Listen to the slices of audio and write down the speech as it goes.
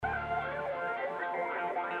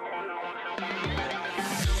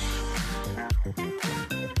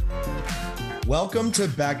Welcome to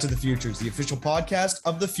Back to the Futures, the official podcast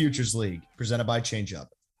of the Futures League, presented by ChangeUp.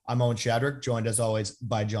 I'm Owen Shadrick, joined as always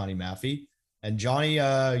by Johnny Maffey. And Johnny,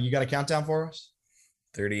 you got a countdown for us?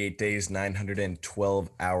 38 days, 912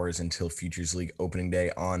 hours until Futures League opening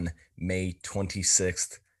day on May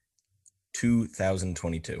 26th,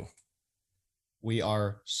 2022. We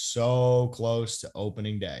are so close to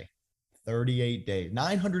opening day. 38 days,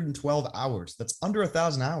 912 hours. That's under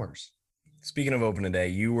 1,000 hours. Speaking of opening day,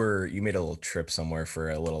 you made a little trip somewhere for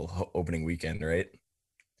a little opening weekend, right?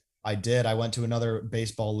 I did. I went to another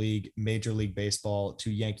baseball league, Major League Baseball, to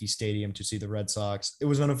Yankee Stadium to see the Red Sox. It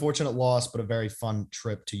was an unfortunate loss, but a very fun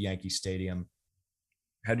trip to Yankee Stadium.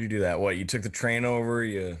 How'd you do that? What, you took the train over?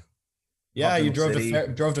 You drove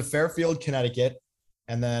to Fairfield, Connecticut,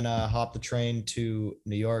 and then hopped the train to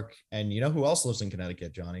New York. And you know who else lives in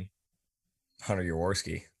Connecticut, Johnny? Hunter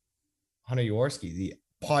Yaworski. Hunter Yaworski, the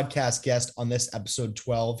podcast guest on this episode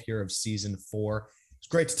 12 here of season 4. It's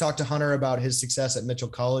great to talk to Hunter about his success at Mitchell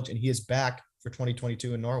College, and he is back for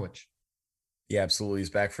 2022 in Norwich. Yeah, absolutely.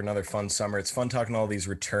 He's back for another fun summer. It's fun talking to all these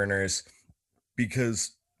returners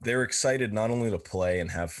because they're excited not only to play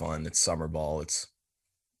and have fun. It's summer ball. It's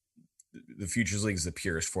the Futures League is the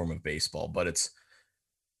purest form of baseball, but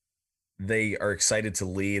they are excited to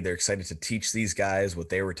lead. They're excited to teach these guys what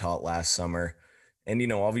they were taught last summer.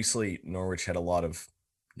 And, obviously Norwich had a lot of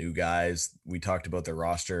new guys. We talked about their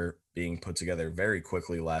roster being put together very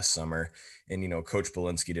quickly last summer. And, Coach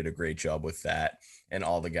Belinsky did a great job with that. And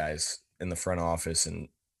all the guys in the front office and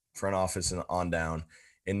on down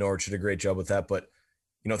in Norwich did a great job with that. But,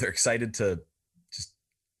 they're excited to just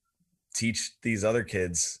teach these other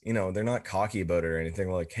kids, they're not cocky about it or anything.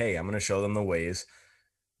 They're like, hey, I'm going to show them the ways,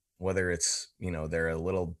 whether it's, they're a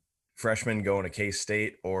little freshman going to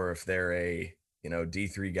K-State or if they're a,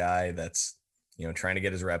 D3 guy that's, trying to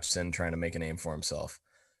get his reps in, trying to make a name for himself.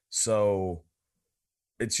 So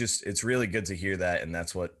it's really good to hear that. And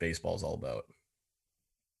that's what baseball is all about.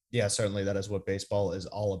 Yeah, certainly that is what baseball is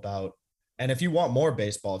all about. And if you want more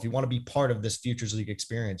baseball, if you want to be part of this Futures League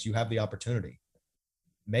experience, you have the opportunity.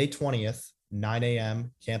 May 20th, 9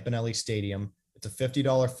 a.m., Campanelli Stadium. It's a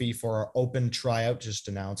 $50 fee for our open tryout just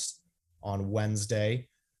announced on Wednesday.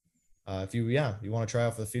 If you want to try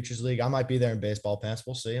out for the Futures League, I might be there in baseball pants.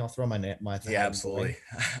 We'll see. I'll throw my thing. Yeah, absolutely.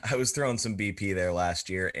 I was throwing some BP there last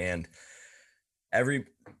year, and there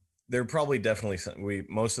are probably definitely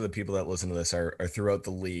most of the people that listen to this are throughout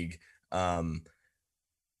the league.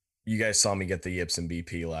 You guys saw me get the Yips and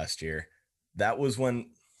BP last year. That was when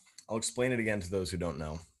I'll explain it again to those who don't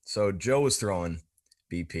know. So Joe was throwing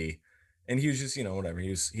BP, and he was just whatever.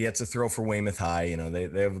 He had to throw for Weymouth High.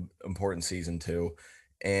 They have an important season too.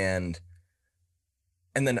 And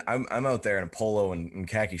then I'm out there in a polo and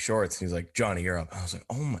khaki shorts, and he's like, Johnny, you're up. I was like,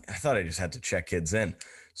 oh my, I thought I just had to check kids in.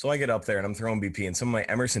 So I get up there and I'm throwing BP, and some of my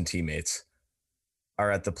Emerson teammates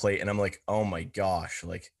are at the plate, and I'm like, oh my gosh,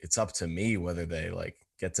 like it's up to me whether they like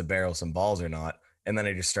get to barrel some balls or not. And then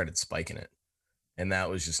I just started spiking it. And that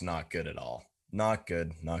was just not good at all. Not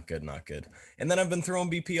good. And then I've been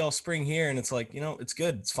throwing BP all spring here, and it's like, it's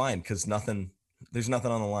good. It's fine because there's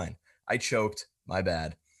nothing on the line. I choked. My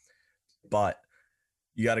bad. But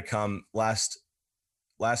you got to come last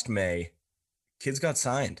May, kids got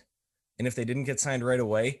signed. And if they didn't get signed right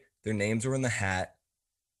away, their names were in the hat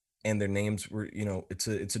and their names were, it's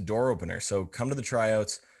a door opener. So come to the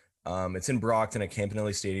tryouts. It's in Brockton at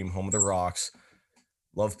Campanelli Stadium, home of the Rocks.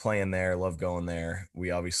 Love playing there. Love going there. We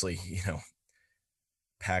obviously,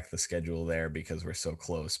 pack the schedule there because we're so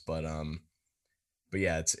close, but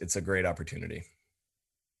yeah, it's a great opportunity.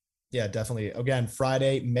 Yeah, definitely. Again,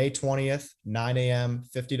 Friday, May 20th, 9 a.m.,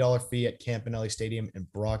 $50 fee at Campanelli Stadium in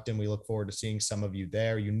Brockton. We look forward to seeing some of you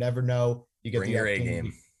there. You never know. You get Bring your A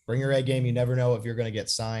game. Bring your A game. You never know if you're going to get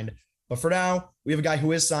signed. But for now, we have a guy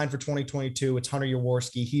who is signed for 2022. It's Hunter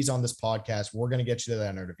Yaworski. He's on this podcast. We're going to get you to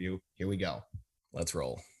that interview. Here we go. Let's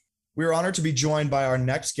roll. We are honored to be joined by our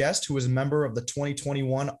next guest, who is a member of the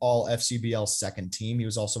 2021 All-FCBL second team. He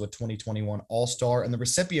was also a 2021 All-Star and the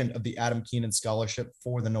recipient of the Adam Keenan Scholarship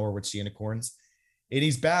for the Norwich Unicorns. And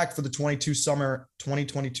he's back for the 2022 summer.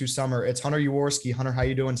 It's Hunter Yaworski. Hunter, how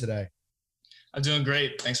you doing today? I'm doing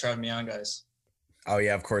great. Thanks for having me on, guys. Oh,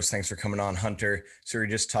 yeah, of course. Thanks for coming on, Hunter. So we were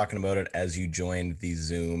just talking about it as you joined the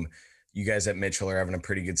Zoom. You guys at Mitchell are having a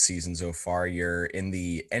pretty good season so far. You're in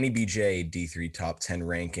the NEBJ D3 top 10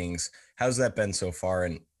 rankings. How's that been so far?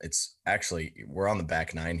 And it's actually, we're on the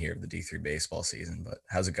back nine here of the D3 baseball season, but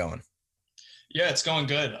how's it going? Yeah, it's going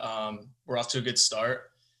good. We're off to a good start.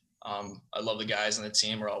 I love the guys on the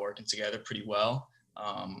team. We're all working together pretty well.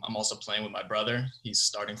 I'm also playing with my brother. He's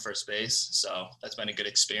starting first base. So that's been a good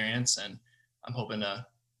experience. And I'm hoping to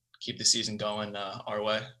keep the season going our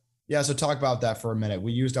way. Yeah, so talk about that for a minute.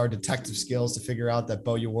 We used our detective skills to figure out that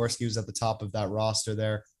Bo Jaworski was at the top of that roster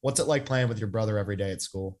there. What's it like playing with your brother every day at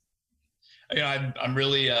school? I'm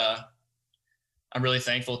really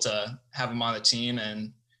thankful to have him on the team,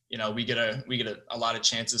 and we get a lot of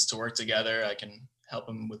chances to work together. I can help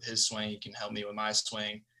him with his swing, he can help me with my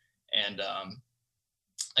swing, and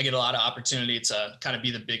I get a lot of opportunity to kind of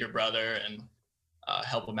be the bigger brother and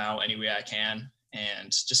help him out any way I can. And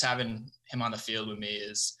just having him on the field with me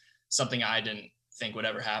is something I didn't think would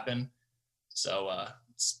ever happen. So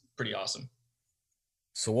it's pretty awesome.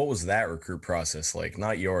 So what was that recruit process like?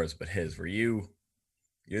 Not yours, but his. You're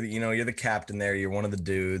the captain there. You're one of the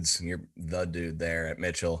dudes, and you're the dude there at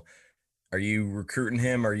Mitchell. Are you recruiting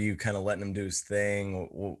him? Are you kind of letting him do his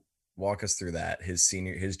thing? Walk us through that. His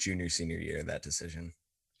junior, senior year, that decision.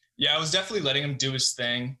 Yeah, I was definitely letting him do his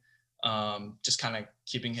thing. Just kind of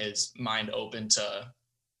keeping his mind open to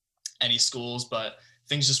any schools, but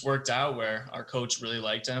things just worked out where our coach really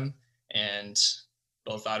liked him, and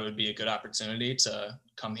both thought it would be a good opportunity to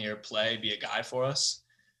come here, play, be a guy for us.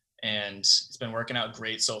 And it's been working out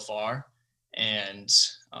great so far. And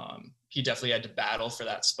he definitely had to battle for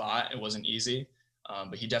that spot. It wasn't easy,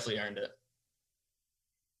 but he definitely earned it.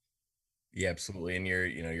 Yeah, absolutely. And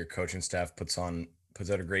your coaching staff puts out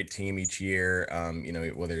a great team each year.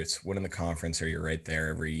 Whether it's winning the conference or you're right there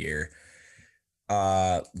every year.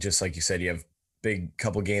 Just like you said, you have big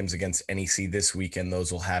couple games against NEC this weekend.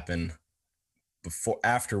 Those will happen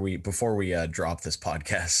before we drop this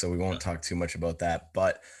podcast, so we won't talk too much about that.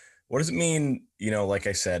 But what does it mean? Like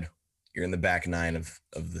I said, you're in the back nine of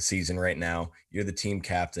the season right now. You're the team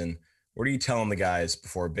captain. What are you telling the guys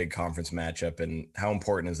before a big conference matchup, and how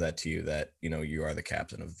important is that to you that you are the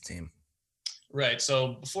captain of the team? Right.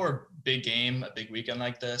 So before a big game, a big weekend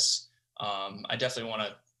like this, I definitely want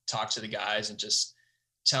to talk to the guys and just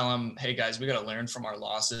tell them, hey guys, we got to learn from our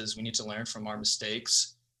losses. We need to learn from our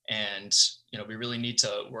mistakes. And, we really need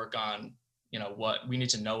to work on, we need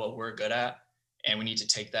to know what we're good at, and we need to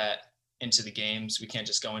take that into the games. We can't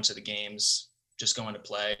just go into the games, just going to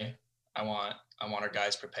play. I want our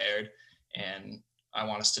guys prepared, and I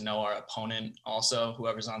want us to know our opponent also,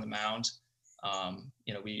 whoever's on the mound.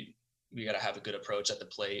 We got to have a good approach at the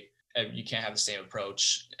plate. You can't have the same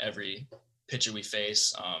approach every pitcher we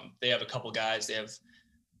face. They have a couple guys. They have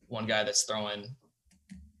one guy that's throwing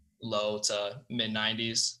low to mid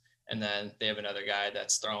 90s. And then they have another guy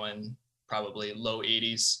that's throwing probably low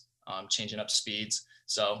 80s, changing up speeds.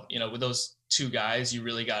 So, with those two guys, you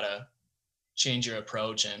really got to change your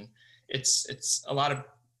approach. And it's a lot of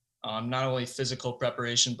not only physical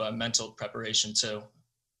preparation, but mental preparation too.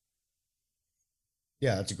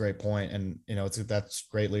 Yeah, that's a great point. And, that's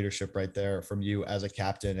great leadership right there from you as a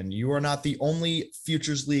captain. And you are not the only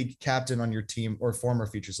Futures League captain on your team, or former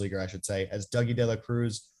Futures Leaguer, I should say, as Dougie De La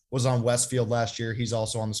Cruz was on Westfield last year. He's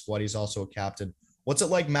also on the squad. He's also a captain. What's it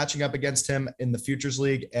like matching up against him in the Futures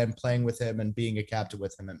League and playing with him and being a captain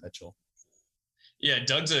with him at Mitchell? Yeah,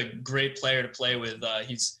 Doug's a great player to play with.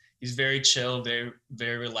 He's very chill, very,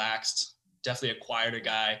 very relaxed, definitely a quieter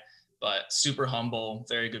guy, but super humble,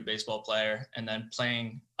 very good baseball player. And then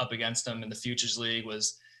playing up against him in the Futures League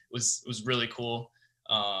was really cool.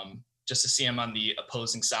 Just to see him on the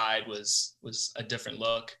opposing side was a different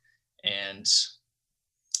look. And,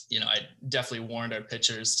 I definitely warned our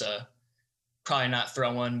pitchers to probably not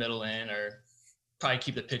throw one middle in, or probably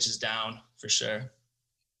keep the pitches down for sure.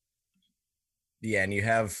 Yeah, and you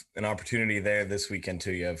have an opportunity there this weekend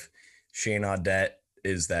too. You have Shane Audette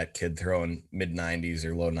is that kid throwing mid 90s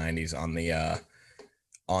or low 90s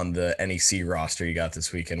on the NEC roster you got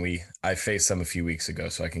this weekend. I faced them a few weeks ago,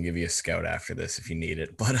 so I can give you a scout after this if you need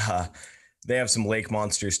it. But they have some lake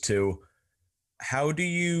monsters too. How do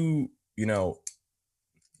you're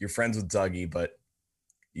friends with Dougie, but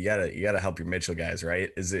you gotta help your Mitchell guys, right?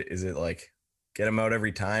 Is it like get them out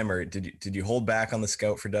every time, or did you hold back on the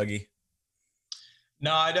scout for Dougie?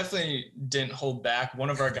 No, I definitely didn't hold back. One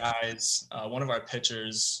of our guys, one of our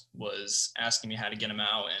pitchers was asking me how to get him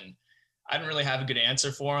out, and I didn't really have a good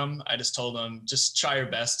answer for him. I just told him, just try your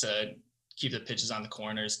best to keep the pitches on the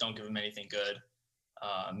corners. Don't give him anything good.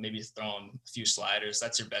 Maybe throw him a few sliders.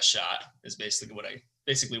 That's your best shot, is basically what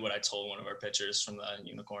I told one of our pitchers from the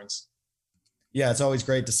Unicorns. Yeah, it's always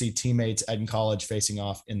great to see teammates in college facing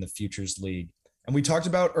off in the Futures League. And we talked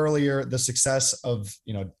about earlier the success of,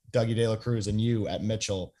 Dougie De La Cruz and you at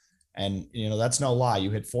Mitchell. And, that's no lie. You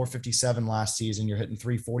hit 457 last season. You're hitting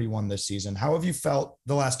 341 this season. How have you felt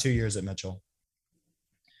the last 2 years at Mitchell?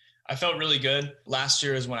 I felt really good. Last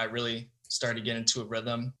year is when I really started to get into a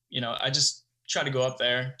rhythm. I just try to go up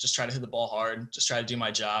there, just try to hit the ball hard, just try to do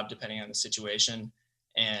my job depending on the situation.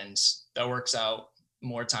 and that works out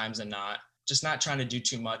more times than not. Just not trying to do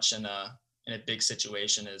too much in a big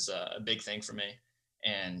situation is a big thing for me,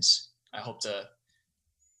 and I hope to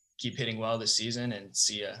keep hitting well this season and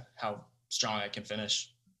see how strong I can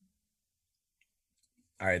finish.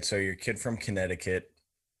 All right, so you're a kid from Connecticut.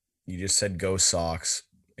 You just said go Sox,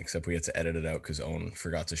 except we had to edit it out because Owen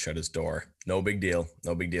forgot to shut his door. No big deal.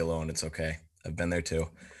 No big deal, Owen. It's okay. I've been there too.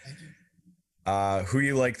 Thank you. Who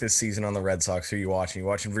you like this season on the Red Sox? Who you watching? You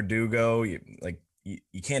watching Verdugo? You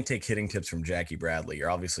can't take hitting tips from Jackie Bradley.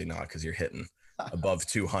 You're obviously not because you're hitting above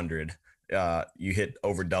 200. You hit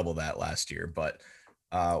over double that last year. But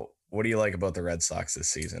what do you like about the Red Sox this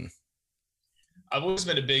season? I've always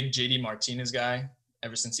been a big JD Martinez guy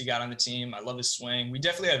ever since he got on the team. I love his swing. We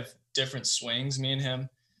definitely have different swings, me and him,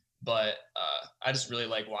 but I just really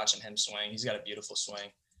like watching him swing. He's got a beautiful swing.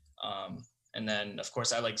 And then, of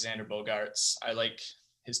course, I like Xander Bogaerts. I like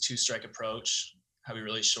his two-strike approach, how he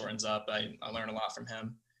really shortens up. I learn a lot from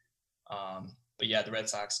him. But, yeah, the Red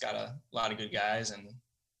Sox got a lot of good guys, and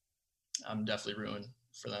I'm definitely rooting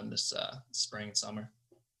for them this spring and summer.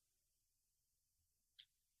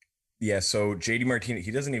 Yeah, so JD Martinez,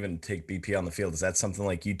 he doesn't even take BP on the field. Is that something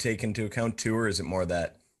like you take into account too, or is it more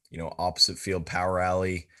that, opposite field power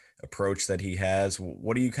alley approach that he has?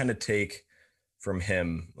 What do you kind of take from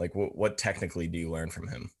him? Like what technically do you learn from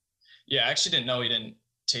him? Yeah, I actually didn't know he didn't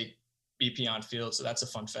take BP on field, so that's a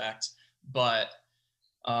fun fact. But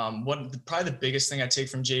probably the biggest thing I take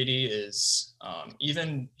from JD is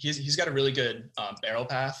even he's got a really good barrel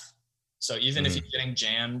path. So even if he's getting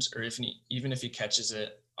jammed, or even if he catches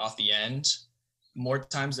it off the end, more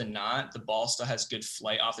times than not, the ball still has good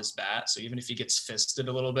flight off his bat. So even if he gets fisted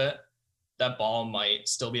a little bit, that ball might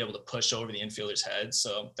still be able to push over the infielder's head.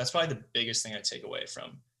 So that's probably the biggest thing I take away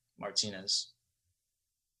from Martinez.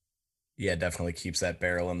 Yeah, definitely keeps that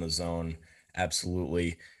barrel in the zone.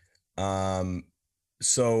 Absolutely.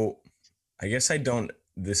 So I guess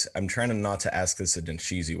I'm trying to not to ask this in a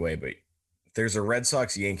cheesy way, but there's a Red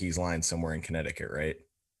Sox Yankees line somewhere in Connecticut, right?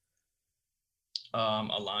 A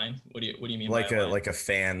line? What do you mean like by a line? like a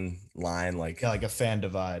fan line, like Yeah, like a fan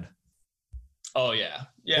divide. Oh yeah.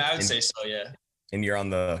 Yeah, I would say so, yeah. And you're on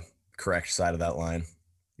the correct side of that line.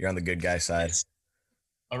 You're on the good guy side.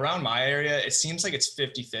 Around my area, it seems like it's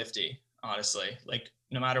 50-50, honestly. Like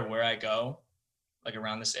no matter where I go, like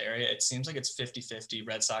around this area, it seems like it's 50-50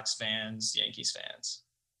 Red Sox fans, Yankees fans.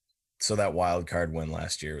 So that wild card win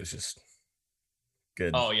last year was just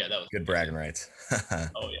good. Oh yeah, that was good bragging rights.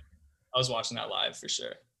 Oh yeah. I was watching that live for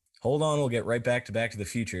sure. Hold on, we'll get right Back to the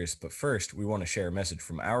Futures, but first, we want to share a message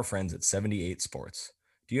from our friends at 78 Sports.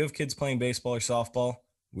 Do you have kids playing baseball or softball?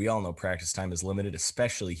 We all know practice time is limited,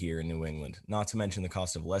 especially here in New England, not to mention the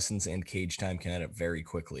cost of lessons and cage time can add up very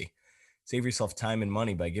quickly. Save yourself time and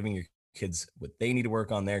money by giving your kids what they need to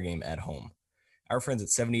work on their game at home. Our friends at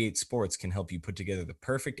 78 Sports can help you put together the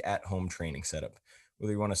perfect at-home training setup.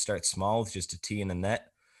 Whether you want to start small with just a tee and a net,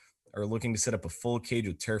 or looking to set up a full cage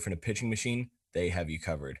with turf and a pitching machine, they have you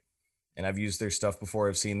covered. And I've used their stuff before.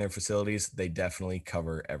 I've seen their facilities. They definitely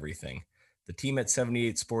cover everything. The team at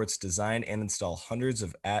 78 Sports design and install hundreds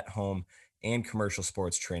of at-home and commercial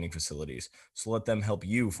sports training facilities. So let them help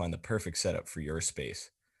you find the perfect setup for your space.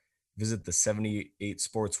 Visit the 78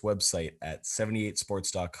 Sports website at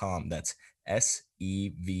 78sports.com. That's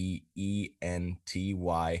SEVENTY,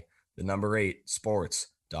 the number 8,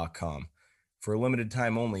 sports.com. For a limited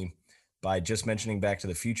time only, by just mentioning Back to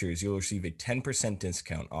the Futures, you'll receive a 10%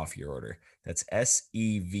 discount off your order. That's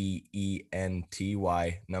SEVENTY,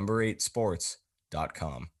 number 8,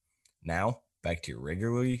 sports.com. Now, back to your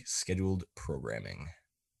regularly scheduled programming.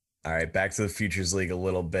 All right, back to the Futures League a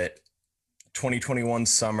little bit. 2021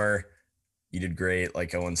 summer, you did great.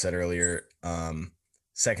 Like Owen said earlier,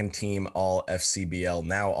 second team all FCBL,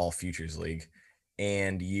 now all Futures League.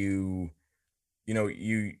 And you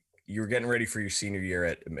were getting ready for your senior year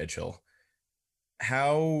at Mitchell.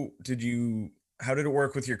 How did it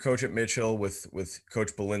work with your coach at Mitchell, with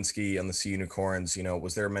Coach Belinsky on the Sea Unicorns?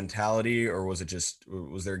 Was there a mentality, or was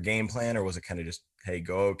there a game plan, or was it kind of just, hey,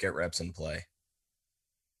 go get reps and play?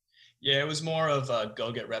 Yeah, it was more of a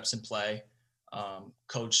go get reps and play.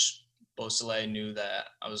 Coach Beausoleil knew that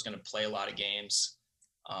I was going to play a lot of games.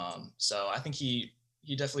 So I think he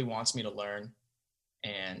definitely wants me to learn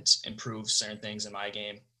and improve certain things in my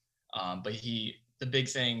game. But the big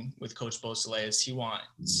thing with Coach Beausoleil is he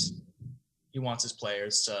wants his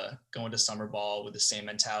players to go into summer ball with the same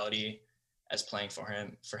mentality as playing for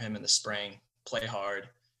him in the spring. Play hard,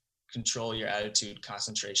 control your attitude,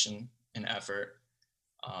 concentration, and effort.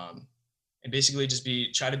 And basically just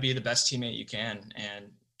try to be the best teammate you can and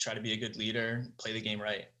try to be a good leader, play the game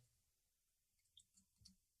right.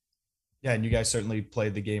 Yeah, and you guys certainly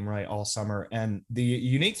played the game right all summer. And the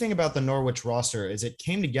unique thing about the Norwich roster is it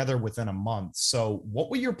came together within a month. So,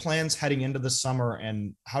 what were your plans heading into the summer,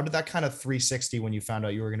 and how did that kind of 360 when you found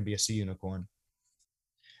out you were going to be a Sea Unicorn?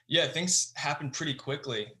 Yeah, things happened pretty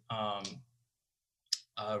quickly.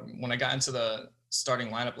 When I got into the starting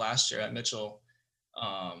lineup last year at Mitchell,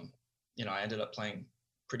 I ended up playing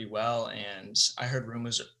pretty well, and I heard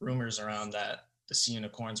rumors around that the Sea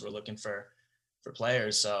Unicorns were looking for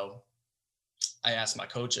players. So I asked my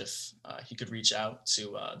coach if he could reach out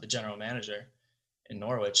to the general manager in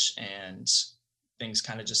Norwich, and things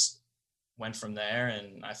kind of just went from there.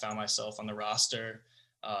 And I found myself on the roster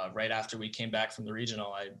right after we came back from the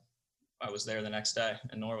regional. I was there the next day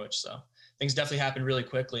in Norwich, so things definitely happened really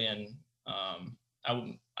quickly. And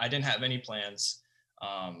I didn't have any plans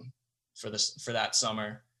for that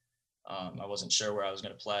summer. I wasn't sure where I was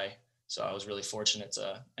going to play, so I was really fortunate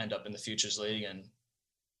to end up in the Futures League, and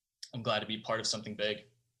I'm glad to be part of something big.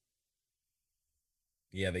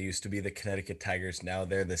 Yeah, they used to be the Connecticut Tigers. Now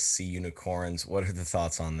they're the Sea Unicorns. What are the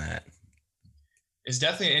thoughts on that? It's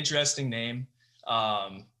definitely an interesting name.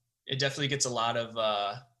 It definitely gets a lot of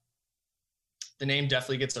the name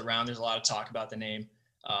definitely gets around. There's a lot of talk about the name.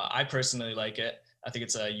 I personally like it. I think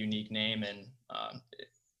it's a unique name, and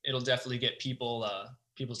it'll definitely get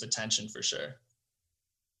people's attention for sure.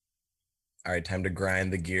 All right, time to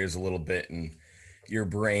grind the gears a little bit in your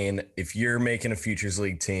brain. If you're making a Futures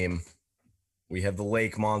League team, we have the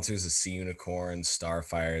Lake Monsters, the Sea Unicorns,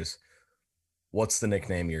 Starfires. What's the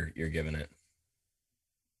nickname you're giving it?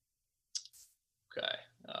 Okay.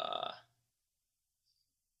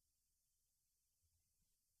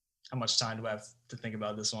 How much time do I have to think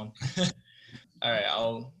about this one? All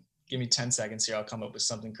right, give me 10 seconds here. I'll come up with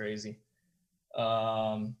something crazy.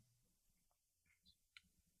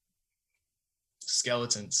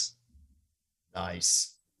 Skeletons.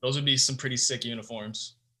 Nice. Those would be some pretty sick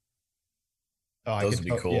uniforms. Oh, those would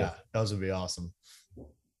be cool. Yeah, those would be awesome.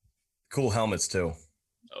 Cool helmets too.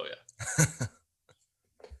 Oh yeah.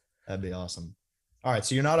 That'd be awesome. All right,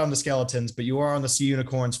 so you're not on the Skeletons, but you are on the Sea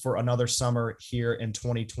Unicorns for another summer here in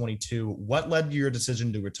 2022. What led to your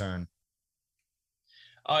decision to return?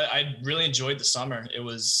 I really enjoyed the summer. It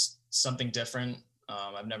was something different.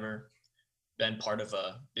 I've never been part of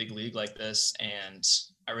a big league like this, and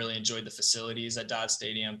I really enjoyed the facilities at Dodd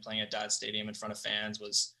Stadium. Playing at Dodd Stadium in front of fans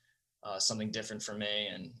was something different for me,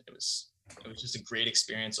 and it was just a great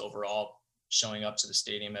experience overall. Showing up to the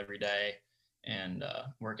stadium every day and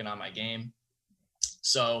working on my game.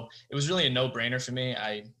 So it was really a no-brainer for me.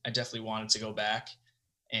 I definitely wanted to go back,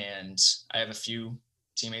 and I have a few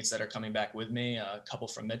teammates that are coming back with me, a couple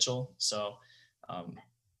from Mitchell. So,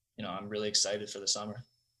 I'm really excited for the summer.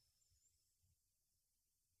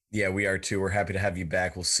 Yeah, we are too. We're happy to have you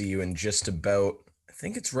back. We'll see you in just about, I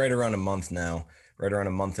think it's right around a month now, right around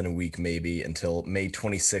a month and a week maybe, until May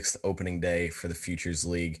 26th, opening day for the Futures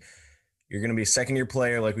League. You're going to be a second-year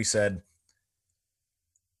player, like we said.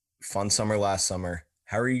 Fun summer last summer.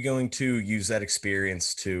 How are you going to use that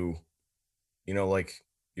experience to, like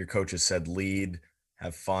your coaches said, lead,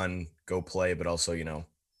 have fun, go play, but also,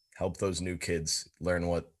 help those new kids learn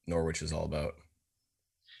what Norwich is all about?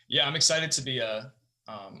 Yeah, I'm excited to be a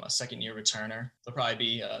second-year returner. There'll probably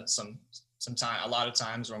be some time, a lot of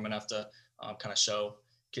times where I'm gonna have to kind of show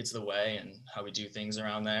kids the way and how we do things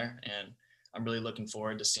around there. And I'm really looking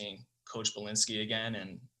forward to seeing Coach Belinsky again,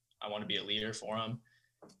 and I want to be a leader for him.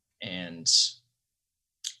 And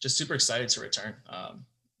just super excited to return.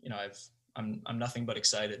 I'm nothing but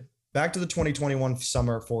excited. Back to the 2021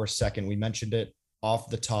 summer for a second. We mentioned it off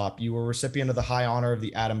the top. You were a recipient of the high honor of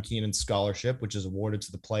the Adam Keenan Scholarship, which is awarded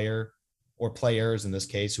to the player or players in this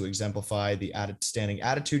case who exemplify the outstanding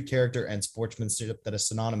attitude, character, and sportsmanship that is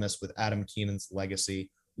synonymous with Adam Keenan's legacy.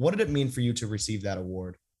 What did it mean for you to receive that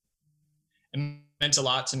award? It meant a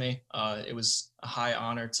lot to me. It was a high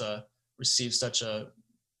honor to receive such a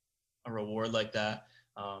reward like that.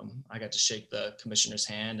 I got to shake the commissioner's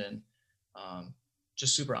hand, and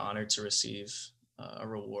just super honored to receive a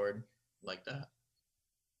reward like that.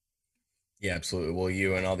 Yeah, absolutely. Well,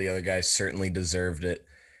 you and all the other guys certainly deserved it.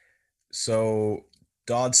 So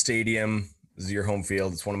Dodd Stadium is your home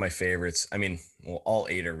field. It's one of my favorites. I mean, well, all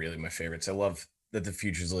 8 are really my favorites. I love that the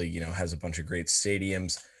Futures League, has a bunch of great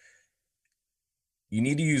stadiums. You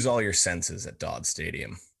need to use all your senses at Dodd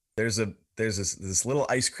Stadium. There's this little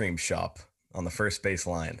ice cream shop on the first base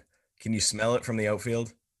line. Can you smell it from the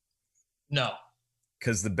outfield? No.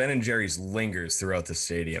 Because the Ben & Jerry's lingers throughout the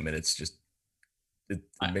stadium, and it's just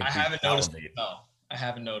I haven't noticed. No, I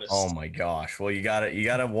haven't noticed. Oh my gosh! Well, you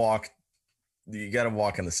gotta walk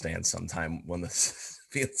in the stands sometime when the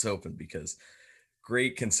field's open, because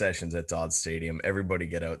great concessions at Dodd Stadium. Everybody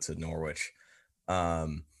get out to Norwich.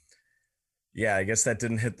 Yeah, I guess that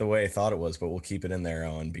didn't hit the way I thought it was, but we'll keep it in there,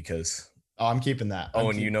 Owen, because Oh, I'm keeping that.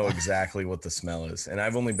 you know exactly what the smell is. And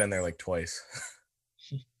I've only been there like twice.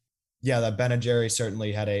 Yeah, that Ben and Jerry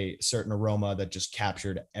certainly had a certain aroma that just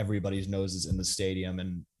captured everybody's noses in the stadium.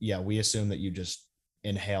 And yeah, we assume that you just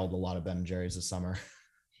inhaled a lot of Ben and Jerry's this summer.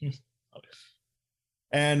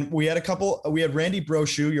 And we had Randy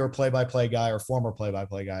Brochu, your play-by-play guy, or former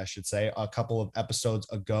play-by-play guy, I should say, a couple of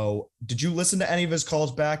episodes ago. Did you listen to any of his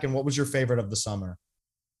calls back? And what was your favorite of the summer?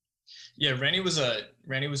 Yeah, Randy was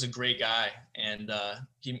a great guy, and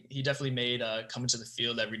he definitely made coming to the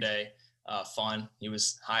field every day fun. He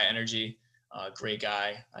was high energy, great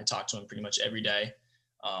guy. I talked to him pretty much every day.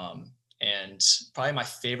 And probably my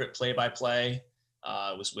favorite play-by-play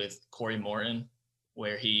was with Corey Morton,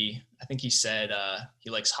 where I think he said he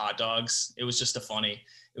likes hot dogs. It was just a funny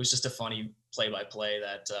play-by-play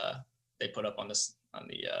that they put up on the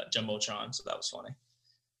Jumbotron. So that was funny.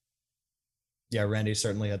 Yeah, Randy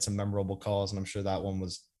certainly had some memorable calls, and I'm sure that one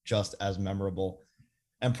was just as memorable.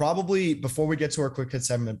 And probably before we get to our quick hit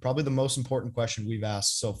segment, probably the most important question we've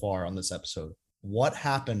asked so far on this episode: what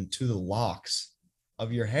happened to the locks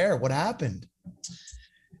of your hair? What happened?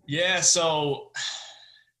 Yeah, so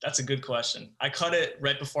that's a good question. I cut it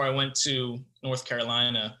right before I went to North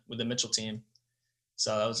Carolina with the Mitchell team.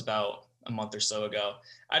 So that was about a month or so ago.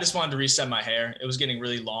 I just wanted to reset my hair. It was getting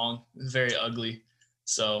really long, very ugly.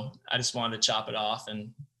 So I just wanted to chop it off,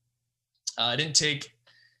 and I don't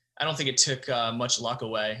think it took much luck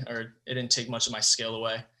away, or it didn't take much of my skill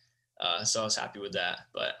away. So I was happy with that,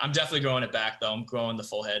 but I'm definitely growing it back though. I'm growing the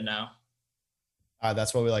full head now.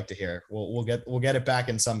 That's what we like to hear. We'll get it back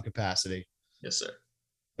in some capacity. Yes, sir.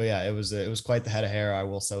 But yeah, it was quite the head of hair. I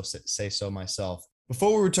will say so myself.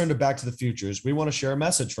 Before we return to Back to the Futures, we want to share a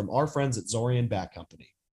message from our friends at Zorian Bat Company.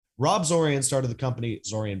 Rob Zorian started the company,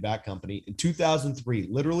 Zorian Bat Company, in 2003,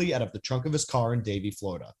 literally out of the trunk of his car in Davie,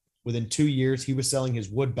 Florida. Within 2 years, he was selling his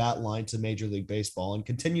wood bat line to Major League Baseball and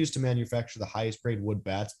continues to manufacture the highest grade wood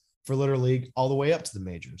bats for Little League all the way up to the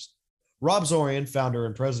majors. Rob Zorian, founder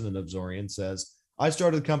and president of Zorian, says, "I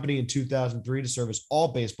started the company in 2003 to service all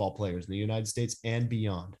baseball players in the United States and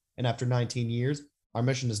beyond. And after 19 years, our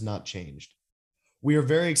mission has not changed. We are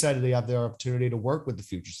very excited to have the opportunity to work with the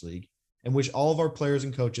Futures League and wish all of our players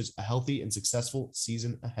and coaches a healthy and successful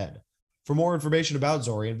season ahead. For more information about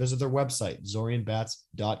Zorian, visit their website,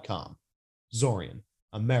 zorianbats.com. Zorian,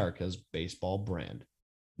 America's baseball brand."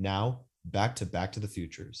 Now, back to the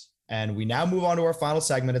Futures. And we now move on to our final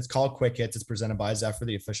segment. It's called Quick Hits. It's presented by Zephyr,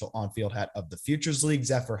 the official on-field hat of the Futures League.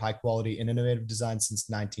 Zephyr, high quality and innovative design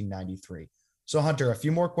since 1993. So, Hunter, a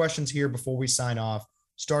few more questions here before we sign off,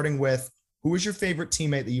 starting with, who was your favorite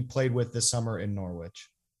teammate that you played with this summer in Norwich?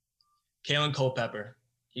 Kalen Culpepper.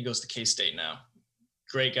 He goes to K-State now.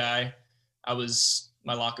 Great guy.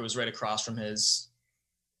 My locker was right across from his.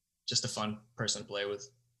 Just a fun person to play with.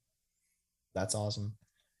 That's awesome.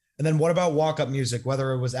 And then what about walk-up music,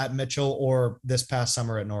 whether it was at Mitchell or this past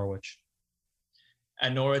summer at Norwich?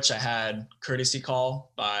 At Norwich, I had Courtesy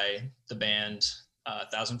Call by the band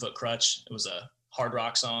 1,000 Foot Crutch. It was a hard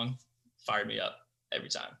rock song. Fired me up every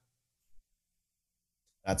time.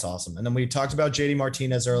 That's awesome. And then we talked about JD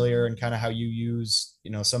Martinez earlier and kind of how you use,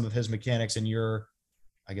 some of his mechanics in your,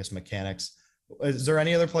 mechanics. Is there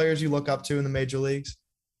any other players you look up to in the major leagues?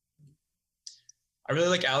 I really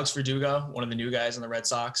like Alex Verdugo, one of the new guys on the Red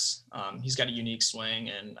Sox. He's got a unique swing,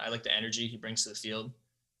 and I like the energy he brings to the field.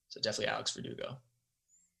 So definitely Alex Verdugo.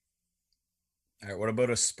 All right. What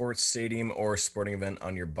about a sports stadium or sporting event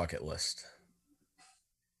on your bucket list?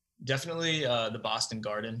 Definitely the Boston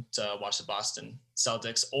Garden to watch the Boston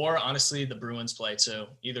Celtics, or honestly the Bruins play too.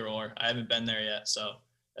 Either or. I haven't been there yet, so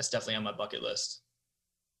that's definitely on my bucket list.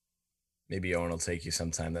 Maybe Owen will take you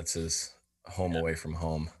sometime. That's his home away from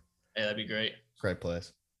home. Yeah, that'd be great. Great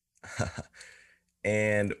place.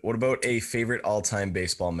 And what about a favorite all-time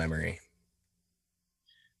baseball memory?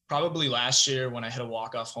 Probably last year when I hit a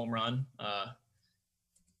walk-off home run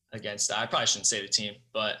against, I probably shouldn't say the team,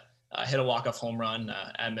 but I hit a walk-off home run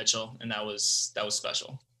at Mitchell, and that was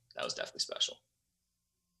special. That was definitely special.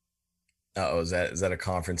 Is that a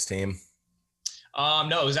conference team?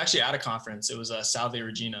 No, it was actually at a conference. It was Salve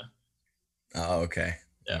Regina. Oh, okay.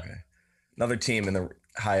 Yeah. Okay. Another team in the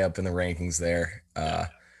high up in the rankings there,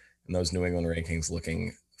 in those New England rankings,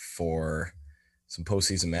 looking for some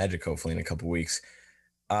postseason magic, hopefully in a couple weeks.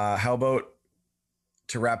 How about,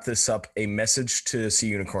 to wrap this up, a message to Sea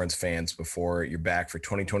Unicorns fans before you're back for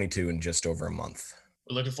 2022 in just over a month?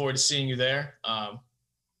 We're looking forward to seeing you there. A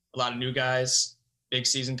lot of new guys, big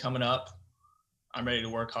season coming up. I'm ready to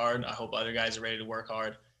work hard. I hope other guys are ready to work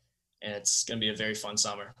hard. And it's going to be a very fun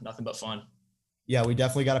summer. Nothing but fun. Yeah, we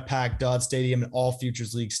definitely got to pack Dodd Stadium and all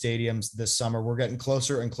Futures League stadiums this summer. We're getting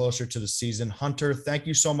closer and closer to the season. Hunter, thank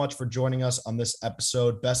you so much for joining us on this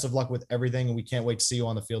episode. Best of luck with everything, and we can't wait to see you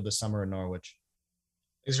on the field this summer in Norwich.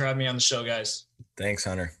 Thanks for having me on the show, guys. Thanks,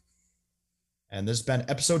 Hunter. And this has been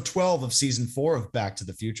episode 12 of season 4 of Back to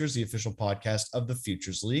the Futures, the official podcast of the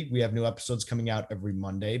Futures League. We have new episodes coming out every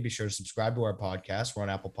Monday. Be sure to subscribe to our podcast. We're on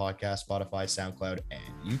Apple Podcasts, Spotify, SoundCloud, and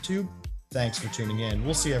YouTube. Thanks for tuning in.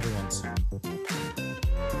 We'll see everyone soon.